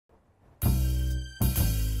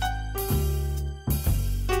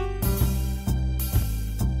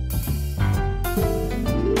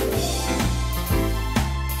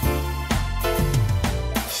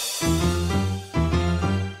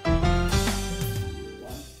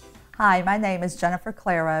Hi, my name is Jennifer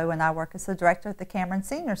Claro, and I work as the director at the Cameron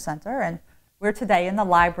Senior Center. And we're today in the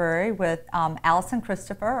library with Allison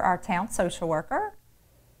Christopher, our town social worker.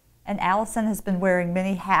 And Allison has been wearing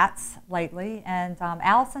many hats lately. And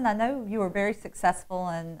Allison, I know you were very successful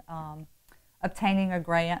in obtaining a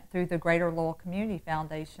grant through the Greater Lowell Community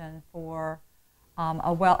Foundation for a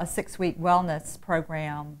 6-week wellness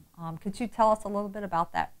program. Could you tell us a little bit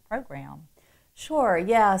about that program? Sure,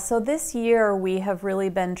 yeah. So this year we have really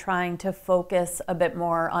been trying to focus a bit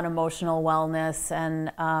more on emotional wellness and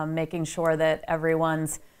making sure that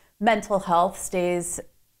everyone's mental health stays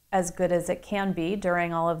as good as it can be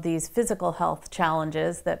during all of these physical health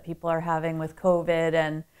challenges that people are having with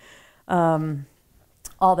COVID and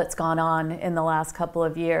all that's gone on in the last couple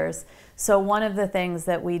of years. So one of the things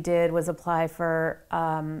that we did was apply for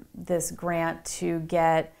this grant to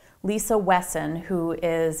get Lisa Wesson, who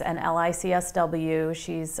is an LICSW.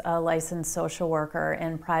 She's a licensed social worker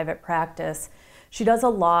in private practice. She does a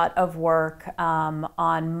lot of work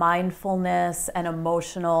on mindfulness and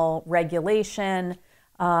emotional regulation,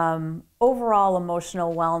 overall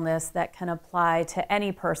emotional wellness that can apply to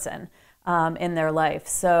any person in their life.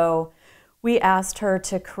 So we asked her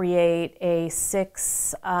to create a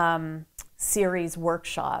 6-series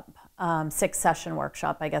workshop, 6-session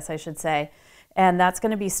workshop, I guess I should say. And that's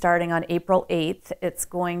going to be starting on April 8th. It's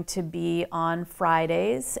going to be on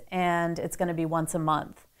Fridays, and it's going to be once a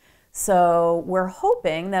month. So we're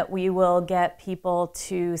hoping that we will get people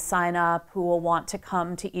to sign up who will want to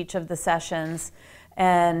come to each of the sessions.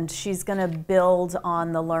 And she's going to build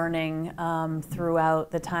on the learning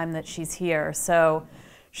throughout the time that she's here. So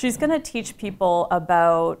she's going to teach people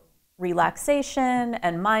about relaxation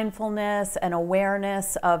and mindfulness and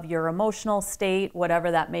awareness of your emotional state,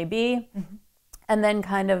 whatever that may be. Mm-hmm. And then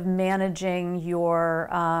kind of managing your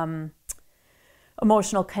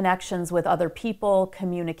emotional connections with other people,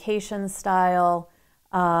 communication style,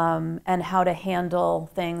 and how to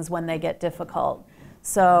handle things when they get difficult.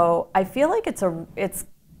 So I feel like it's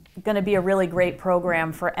going to be a really great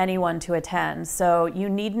program for anyone to attend. So you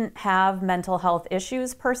needn't have mental health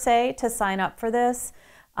issues per se to sign up for this.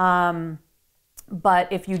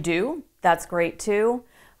 But if you do, that's great too.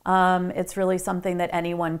 It's really something that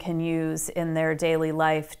anyone can use in their daily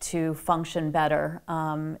life to function better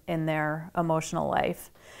in their emotional life.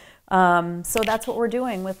 So that's what we're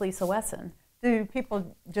doing with Lisa Wesson. Do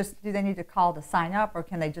they need to call to sign up, or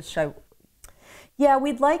can they just show? Yeah,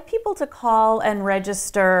 we'd like people to call and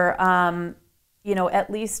register, at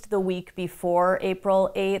least the week before April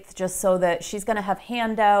 8th, just so that she's going to have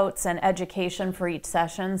handouts and education for each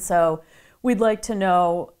session. So we'd like to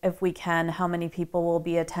know, if we can, how many people will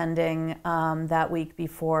be attending that week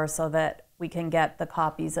before, so that we can get the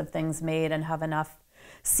copies of things made and have enough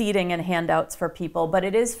seating and handouts for people. But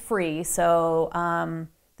it is free, so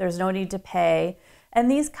there's no need to pay. And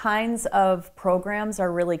these kinds of programs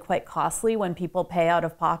are really quite costly when people pay out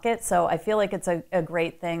of pocket. So I feel like it's a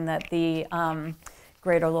great thing that the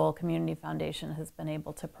Greater Lowell Community Foundation has been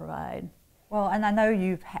able to provide. Well, and I know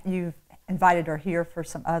you've invited her here for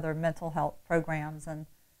some other mental health programs, and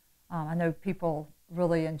I know people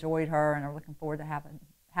really enjoyed her and are looking forward to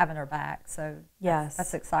having her back. So yes,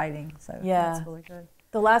 that's exciting. So yeah, that's really good.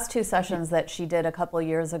 The last 2 sessions that she did a couple of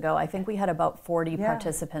years ago, I think we had about 40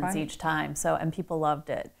 participants each time. So, and people loved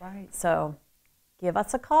it. Right. So give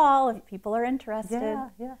us a call if people are interested. Yeah,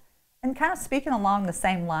 yeah. And kind of speaking along the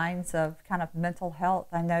same lines of kind of mental health,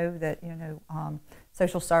 I know that,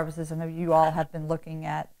 social services, I know you all have been looking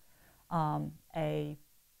at a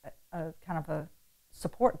kind of a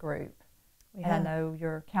support group. Yeah. And I know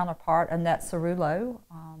your counterpart, Annette Cerullo,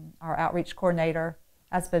 our outreach coordinator,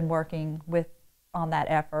 has been working on that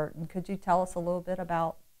effort. And could you tell us a little bit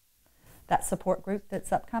about that support group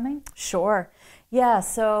that's upcoming? Sure. Yeah,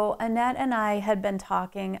 so Annette and I had been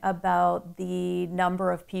talking about the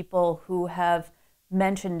number of people who have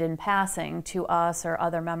mentioned in passing to us or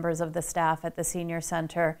other members of the staff at the senior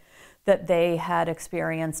center that they had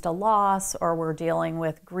experienced a loss or were dealing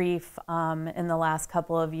with grief in the last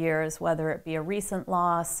couple of years, whether it be a recent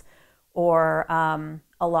loss or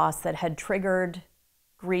a loss that had triggered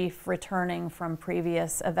grief returning from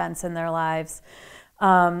previous events in their lives.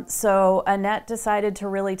 So Annette decided to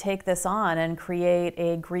really take this on and create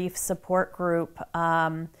a grief support group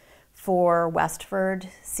for Westford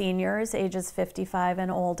seniors ages 55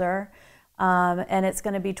 and older. And it's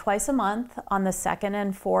going to be twice a month on the 2nd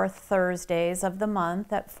and 4th Thursdays of the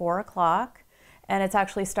month at 4 o'clock. And it's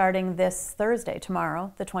actually starting this Thursday,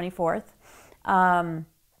 tomorrow, the 24th.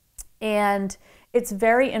 And it's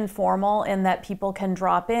very informal in that people can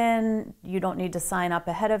drop in. You don't need to sign up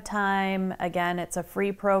ahead of time. Again, it's a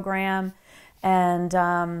free program. And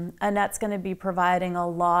Annette's going to be providing a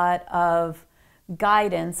lot of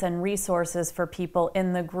guidance and resources for people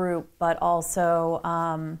in the group, but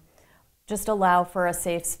also just allow for a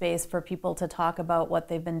safe space for people to talk about what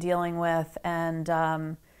they've been dealing with.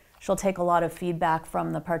 And she'll take a lot of feedback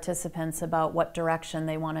from the participants about what direction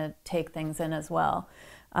they want to take things in as well.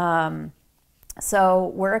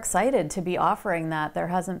 So we're excited to be offering that. There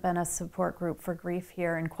hasn't been a support group for grief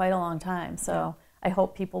here in quite a long time. So I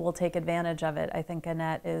hope people will take advantage of it. I think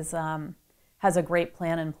Annette has a great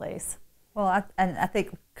plan in place. Well, I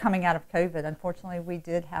think coming out of COVID, unfortunately, we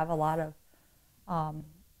did have a lot of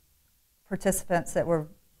participants that were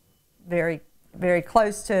very, very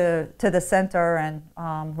close to the center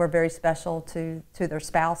and were very special to their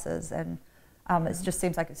spouses. And it just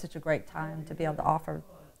seems like it's such a great time to be able to offer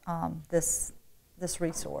this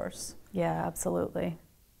resource. Yeah, absolutely.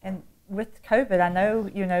 And with COVID, I know,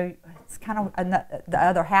 it's kind of the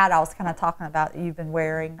other hat I was kind of talking about that you've been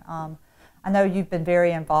wearing. I know you've been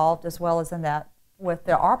very involved as well as in that with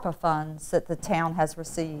the ARPA funds that the town has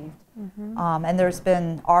received. Mm-hmm. And there's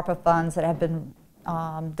been ARPA funds that have been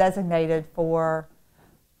designated for,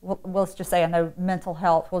 let's just say, I know mental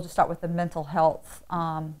health. We'll just start with the mental health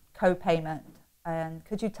co-payment. And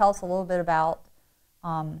could you tell us a little bit about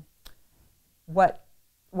what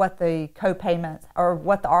the co-payments or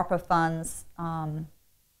what the ARPA funds,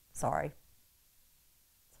 sorry.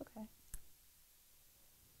 It's okay.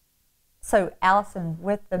 So Allison,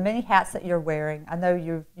 with the many hats that you're wearing, I know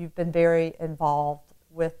you've been very involved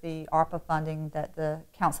with the ARPA funding that the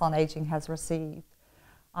Council on Aging has received.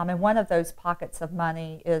 And one of those pockets of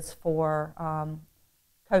money is for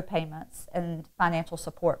co-payments and financial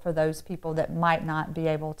support for those people that might not be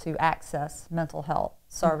able to access mental health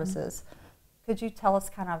services. Mm-hmm. Could you tell us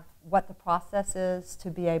kind of what the process is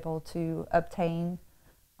to be able to obtain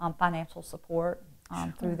financial support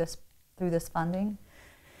Sure. through this funding?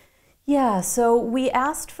 Yeah, so we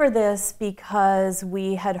asked for this because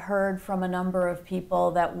we had heard from a number of people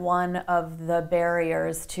that one of the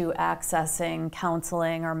barriers to accessing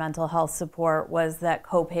counseling or mental health support was that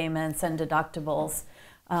co-payments and deductibles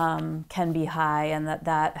can be high, and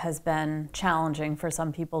that has been challenging for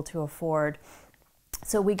some people to afford.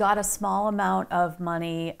 So we got a small amount of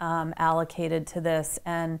money allocated to this,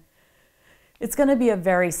 and it's going to be a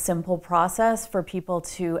very simple process for people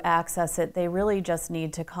to access it. They really just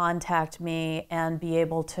need to contact me and be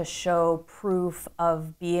able to show proof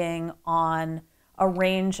of being on a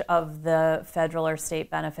range of the federal or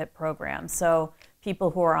state benefit programs. So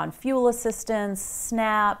people who are on fuel assistance,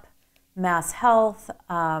 SNAP, Mass Health,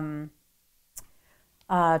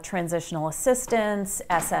 transitional assistance,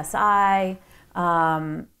 SSI,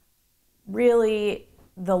 really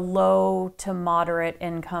the low to moderate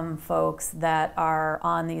income folks that are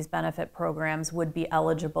on these benefit programs would be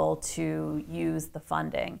eligible to use the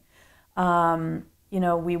funding.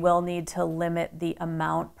 We will need to limit the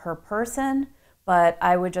amount per person, but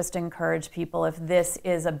I would just encourage people, if this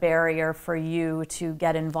is a barrier for you to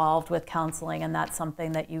get involved with counseling and that's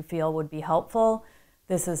something that you feel would be helpful,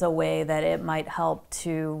 this is a way that it might help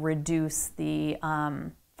to reduce the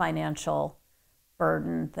financial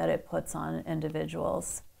burden that it puts on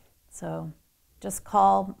individuals. So just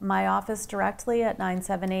call my office directly at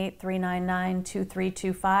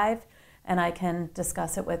 978-399-2325 and I can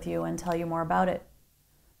discuss it with you and tell you more about it.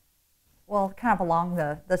 Well, kind of along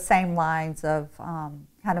the same lines of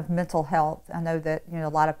kind of mental health, I know that a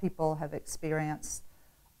lot of people have experienced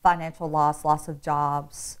financial loss of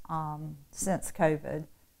jobs since COVID,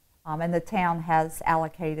 and the town has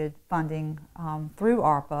allocated funding through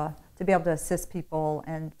ARPA to be able to assist people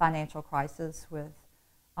in financial crisis with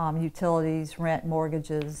utilities, rent,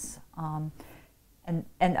 mortgages, and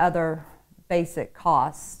other basic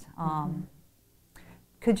costs.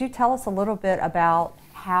 Could you tell us a little bit about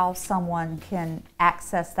how someone can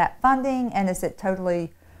access that funding, and is it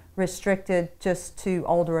totally restricted just to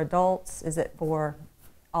older adults? Is it for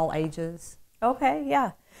all ages? Okay,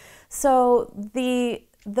 yeah. So the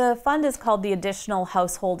fund is called the Additional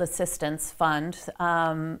Household Assistance Fund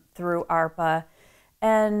through ARPA,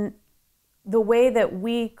 and the way that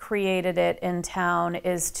we created it in town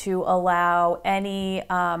is to allow any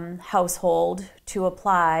household to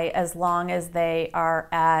apply as long as they are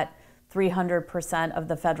at 300% of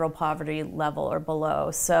the federal poverty level or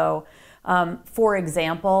below. So, for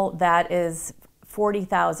example, that is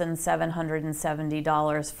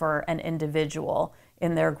 $40,770 for an individual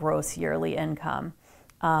in their gross yearly income,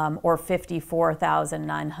 or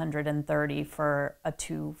 $54,930 for a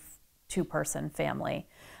two-person family.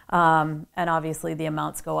 And obviously the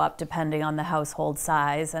amounts go up depending on the household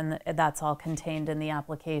size, and that's all contained in the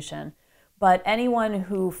application. But anyone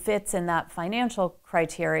who fits in that financial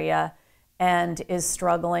criteria and is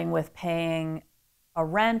struggling with paying a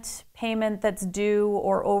rent payment that's due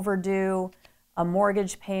or overdue, a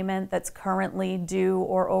mortgage payment that's currently due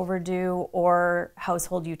or overdue, or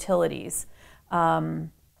household utilities, can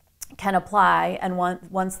apply. And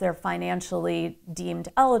once they're financially deemed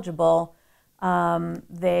eligible,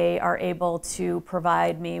 they are able to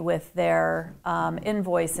provide me with their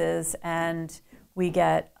invoices, and we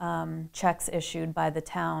get checks issued by the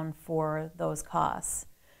town for those costs.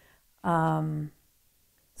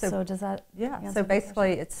 So does that answer so the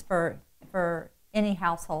basically question? it's for any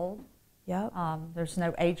household. Yep. There's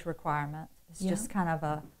no age requirement. It's just kind of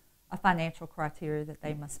a financial criteria that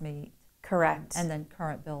they must meet. Correct. And then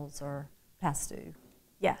current bills are past due.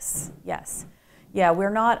 Yes, yes. Yeah,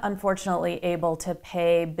 we're not unfortunately able to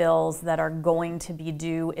pay bills that are going to be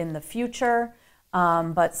due in the future,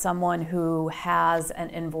 but someone who has an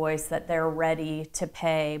invoice that they're ready to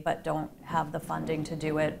pay but don't have the funding to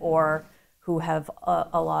do it, or who have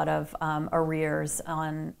a lot of arrears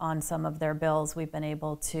on some of their bills, we've been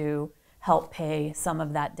able to help pay some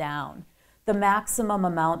of that down. The maximum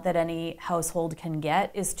amount that any household can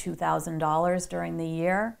get is $2,000 during the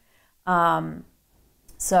year.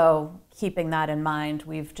 So keeping that in mind,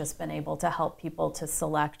 we've just been able to help people to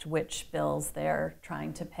select which bills they're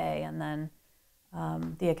trying to pay, and then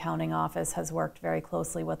the accounting office has worked very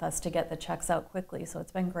closely with us to get the checks out quickly, so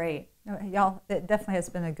it's been great. Y'all, it definitely has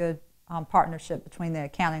been a good partnership between the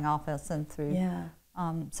accounting office and through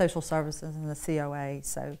social services and the COA.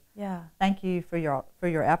 So thank you for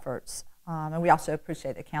your efforts, and we also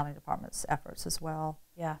appreciate the accounting department's efforts as well.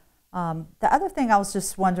 Yeah. The other thing I was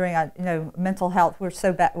just wondering, mental health. We're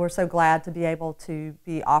so glad to be able to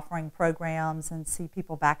be offering programs and see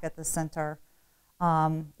people back at the center.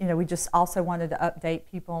 We just also wanted to update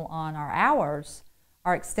people on our hours,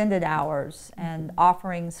 our extended hours, and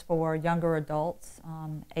offerings for younger adults,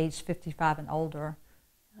 age 55 and older,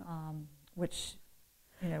 which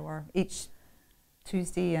are each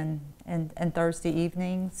Tuesday and Thursday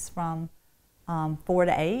evenings from 4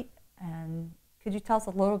 to 8. And could you tell us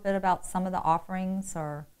a little bit about some of the offerings?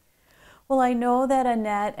 Well, I know that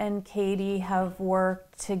Annette and Katie have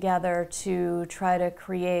worked together to try to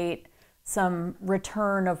create some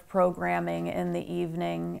return of programming in the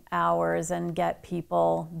evening hours and get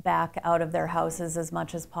people back out of their houses as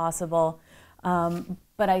much as possible.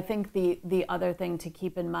 But I think the other thing to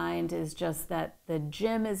keep in mind is just that the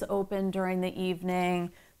gym is open during the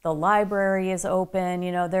evening, the library is open.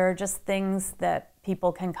 There are just things that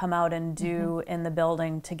people can come out and do in the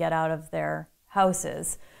building to get out of their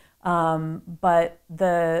houses. But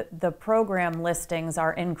the program listings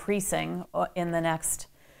are increasing in the next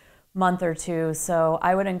month or two, so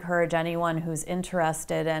I would encourage anyone who's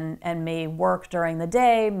interested and may work during the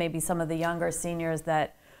day, maybe some of the younger seniors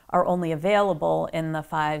that are only available in the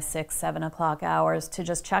 5, 6, 7 o'clock hours, to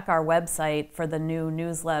just check our website for the new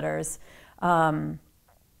newsletters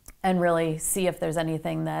and really see if there's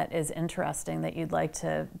anything that is interesting that you'd like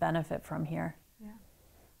to benefit from here. Yeah.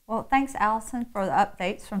 Well, thanks, Allison, for the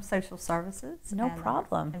updates from social services. No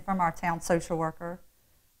problem. And from our town social worker.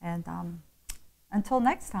 And until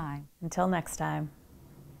next time. Until next time.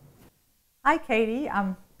 Hi, Katie.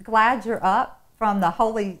 I'm glad you're up from the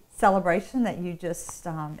holy celebration that you just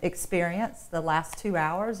experienced the last 2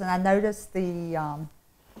 hours. And I noticed the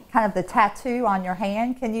kind of the tattoo on your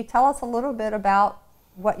hand. Can you tell us a little bit about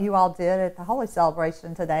what you all did at the holy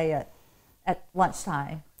celebration today at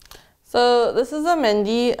lunchtime? So this is a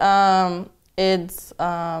Mindy. It's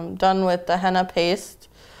done with the henna paste.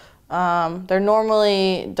 They're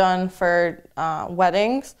normally done for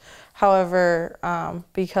weddings. However,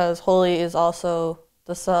 because Holi is also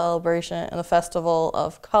the celebration and the festival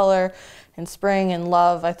of color and spring and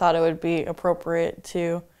love, I thought it would be appropriate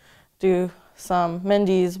to do some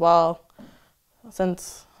Mindys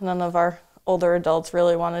since none of our older adults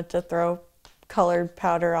really wanted to throw colored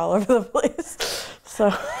powder all over the place.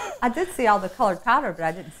 So I did see all the colored powder, but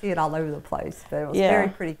I didn't see it all over the place. But it was very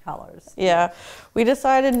pretty colors. Yeah, we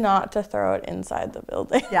decided not to throw it inside the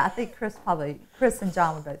building. Yeah, I think Chris and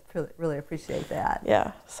John would both really appreciate that.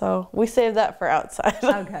 Yeah, so we saved that for outside.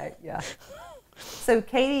 Okay, yeah. So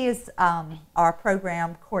Katie is our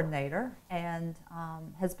program coordinator and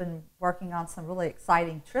has been working on some really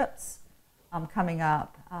exciting trips coming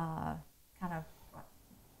up, kind of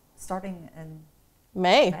starting in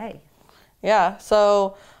May. Yeah,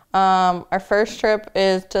 so our first trip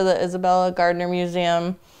is to the Isabella Gardner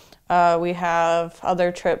Museum. We have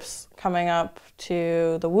other trips coming up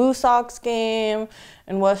to the Woo Sox game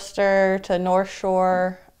in Worcester, to North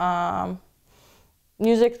Shore.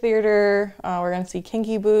 music theater. We're going to see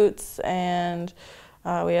Kinky Boots, and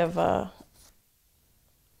we have a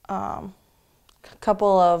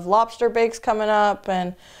couple of lobster bakes coming up,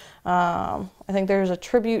 and I think there's a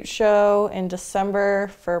tribute show in December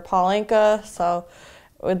for Paul Anka, so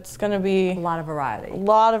it's going to be a lot of variety. A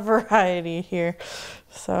lot of variety here.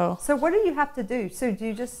 So what do you have to do? So do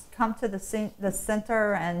you just come to the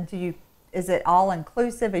center, and is it all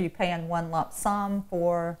inclusive? Are you paying one lump sum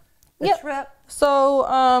for the trip?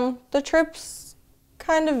 So the trips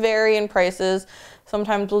kind of vary in prices.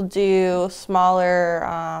 Sometimes we'll do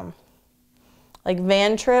smaller like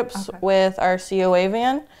van trips with our COA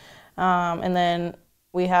van, and then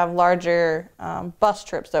we have larger bus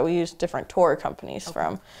trips that we use different tour companies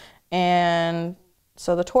from. And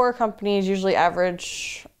so the tour companies usually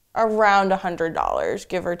average around $100,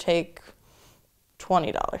 give or take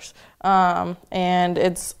 $20. And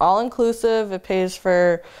it's all inclusive. It pays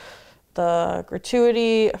for the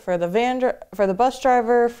gratuity, for the for the bus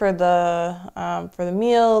driver, for the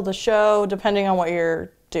meal, the show, depending on what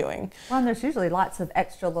you're doing. Well, and there's usually lots of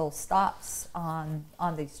extra little stops on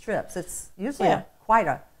these trips. It's usually quite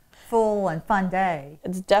a full and fun day.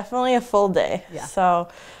 It's definitely a full day. Yeah. So,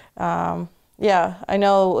 yeah, I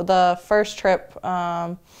know the first trip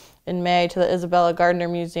in May to the Isabella Gardner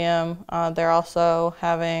Museum, they're also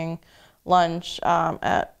having lunch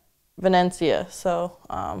at Venecia, so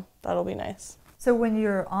that'll be nice. So when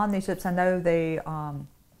you're on these trips, I know they're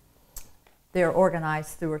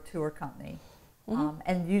organized through a tour company.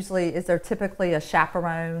 And usually, is there typically a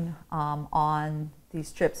chaperone on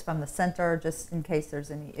these trips from the center, just in case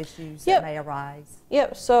there's any issues that may arise?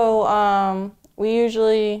 Yep. So we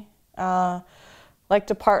usually like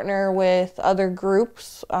to partner with other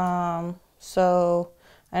groups. So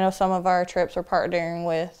I know some of our trips are partnering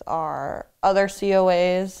with our other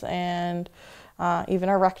COAs and even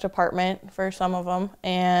our rec department for some of them.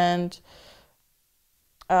 And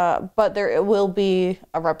but there will be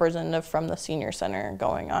a representative from the senior center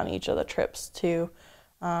going on each of the trips to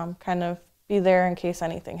kind of be there in case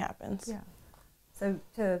anything happens. Yeah. So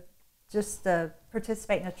to just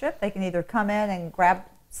participate in a trip, they can either come in and grab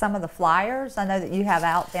some of the flyers. I know that you have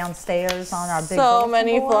out downstairs on our big so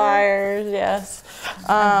many board. Flyers, yes.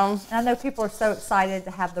 And I know people are so excited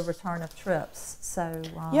to have the return of trips. So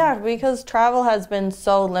yeah, because travel has been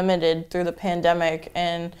so limited through the pandemic,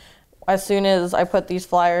 and as soon as I put these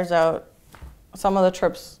flyers out, some of the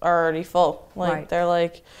trips are already full. Like they're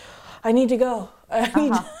like, I need to go. I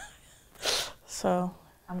need to. So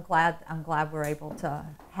I'm glad we're able to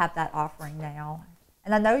have that offering now.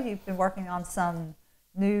 And I know you've been working on some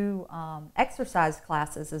new exercise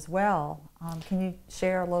classes as well. Can you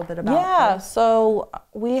share a little bit about those? So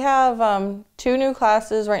we have 2 new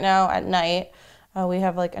classes right now at night. We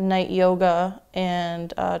have like a night yoga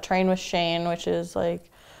and Train with Shane, which is like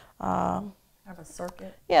kind of a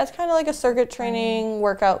circuit. Yeah, it's kind of like a circuit training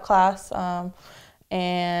workout class.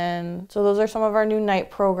 And so those are some of our new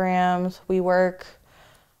night programs. We work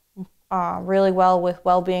really well with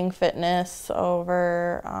Wellbeing Fitness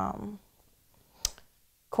over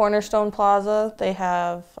Cornerstone Plaza. They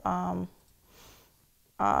have,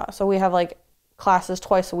 so we have like classes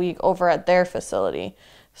twice a week over at their facility.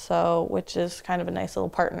 So, which is kind of a nice little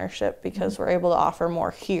partnership because we're able to offer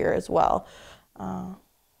more here as well.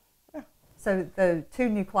 So the 2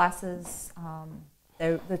 new classes,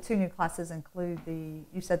 the 2 new classes include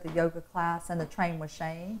you said the yoga class and the Train with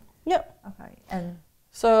Shane? Yep. Okay. And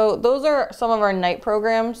so those are some of our night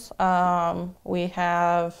programs. We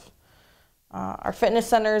have our fitness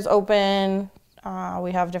centers open.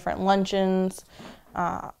 We have different luncheons.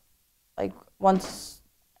 Like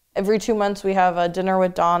every 2 months we have a dinner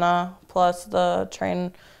with Donna, plus the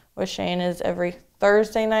Train with Shane is every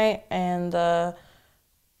Thursday night, and the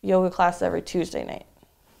yoga class every Tuesday night.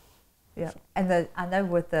 Yeah, and I know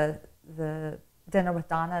with the dinner with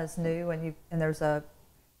Donna is new, and there's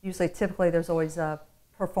typically there's always a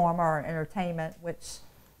performer or entertainment, which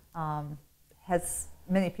has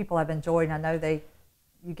many people have enjoyed. And I know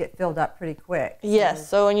you get filled up pretty quick. Yes,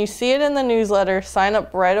 so when you see it in the newsletter, sign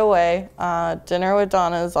up right away. Dinner with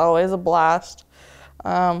Donna is always a blast.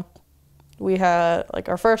 We had, like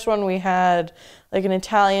our first one, we had like an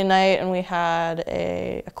Italian night, and we had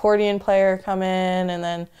a accordion player come in, and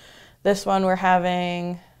then this one we're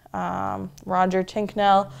having Roger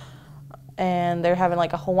Tinknell, and they're having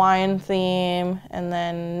like a Hawaiian theme, and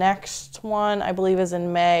then next one I believe is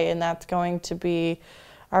in May, and that's going to be,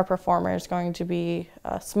 our performer is going to be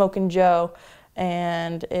Smokin' Joe,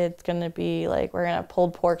 and it's going to be like, we're going to have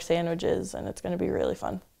pulled pork sandwiches, and it's going to be really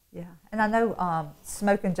fun. Yeah, and I know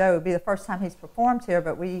Smokin' Joe would be the first time he's performed here,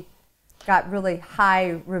 but we got really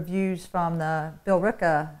high reviews from the Bill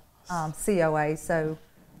Ricca COA, so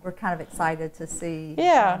we're kind of excited to see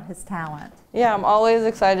his talent. Yeah, I'm always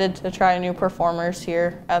excited to try new performers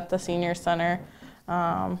here at the Senior Center.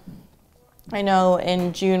 I know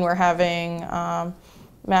in June we're having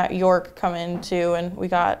Matt York come in too, and we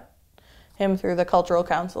got him through the Cultural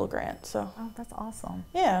Council grant. So. Oh, that's awesome.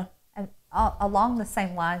 Yeah. And along the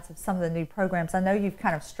same lines of some of the new programs, I know you've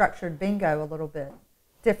kind of structured bingo a little bit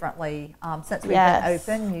differently since we've been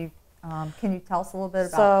open. You can you tell us a little bit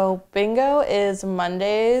about? So bingo is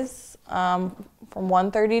Mondays from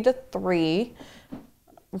 1:30 to 3,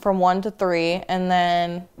 from 1 to 3, and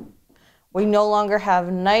then we no longer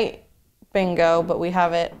have night bingo, but we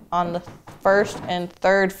have it on the first and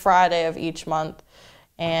third Friday of each month,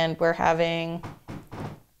 and we're having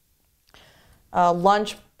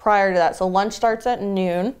lunch prior to that. So lunch starts at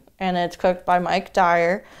noon, and it's cooked by Mike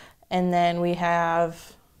Dyer, and then we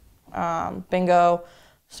have bingo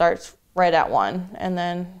starts right at 1, and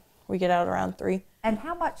then we get out around 3. And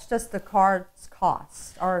how much does the cards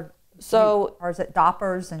cost? Or is it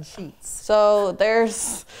doppers and sheets? So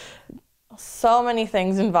there's so many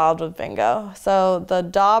things involved with bingo. So the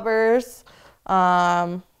daubers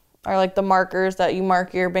are like the markers that you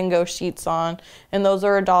mark your bingo sheets on, and those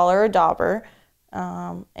are $1 a dauber.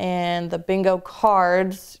 And the bingo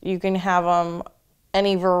cards, you can have them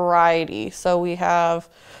any variety. So we have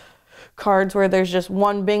cards where there's just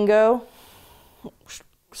one bingo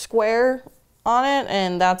square on it,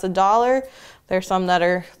 and that's $1. There's some that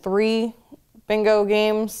are 3 bingo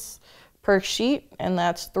games per sheet, and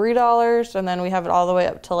that's $3. And then we have it all the way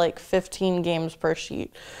up to like 15 games per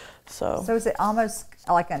sheet. So is it almost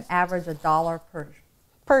like an average $1 per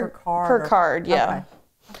card? Per card, yeah.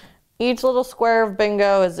 Okay. Each little square of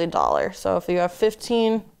bingo is $1. So if you have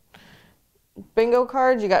 15 bingo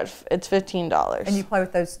cards, it's $15. And you play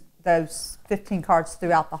with those 15 cards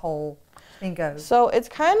throughout the whole bingo. So it's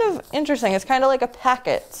kind of interesting. It's kind of like a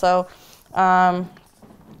packet. So so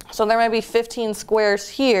there might be 15 squares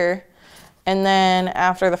here, and then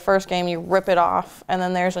after the first game you rip it off, and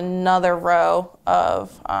then there's another row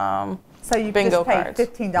of so you bingo just paid cards.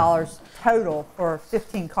 $15 total for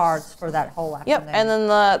 15 cards for that whole afternoon. Yep, and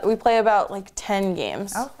then we play about like 10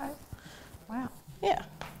 games. Okay. Wow. Yeah.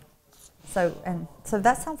 So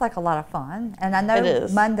that sounds like a lot of fun. And I know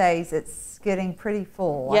Mondays it's getting pretty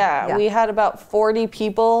full. Yeah, we had about 40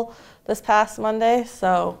 people this past Monday.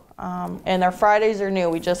 So, and our Fridays are new.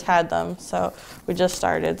 We just had them, so we just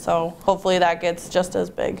started. So hopefully that gets just as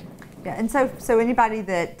big. Yeah, and so anybody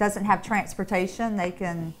that doesn't have transportation, they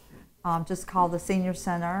can just call the Senior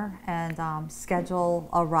Center and schedule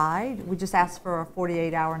a ride. We just ask for a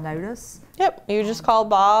 48-hour notice. Yep, you just call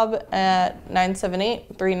Bob at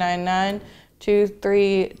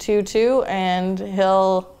 978-399-2322, and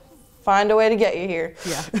he'll find a way to get you here.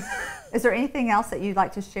 Yeah. Is there anything else that you'd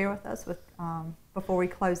like to share with us before we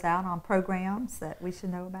close out on programs that we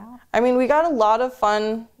should know about? I mean, we got a lot of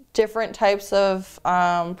fun, different types of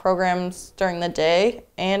programs during the day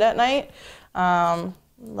and at night.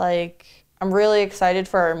 Like, I'm really excited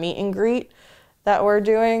for our meet and greet that we're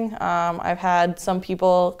doing. I've had some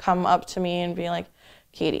people come up to me and be like,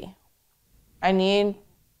 Katie, I need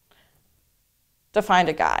to find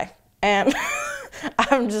a guy. And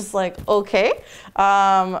I'm just like, okay.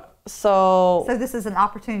 So this is an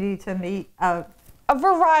opportunity to meet a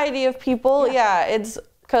variety of people. Yeah, it's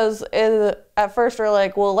because at first we're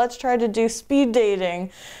like, well, let's try to do speed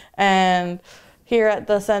dating and here at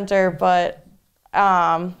the center, but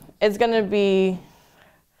it's going to be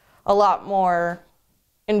a lot more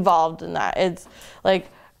involved in that. It's like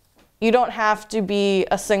you don't have to be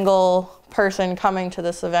a single person coming to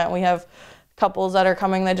this event. We have couples that are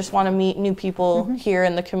coming that just want to meet new people here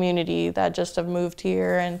in the community that just have moved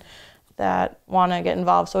here and that want to get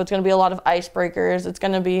involved. So it's going to be a lot of icebreakers. It's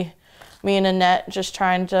going to be me and Annette just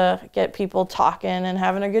trying to get people talking and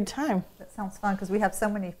having a good time. That sounds fun because we have so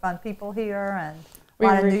many fun people here and a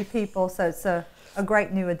lot of new people. So it's a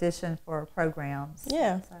great new addition for programs.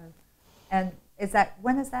 Yeah. So, and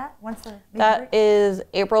when is that? When's the meet That and greet? is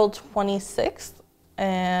April 26th,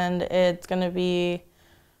 and it's going to be,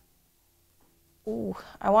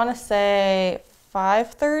 I want to say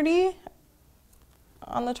 5:30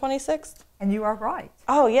 on the 26th. And you are right.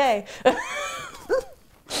 Oh, yay.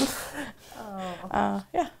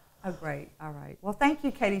 Yeah. Oh, great. All right. Well, thank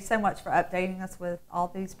you, Katie, so much for updating us with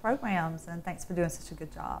all these programs, and thanks for doing such a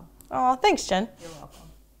good job. Oh, thanks, Jen. You're welcome.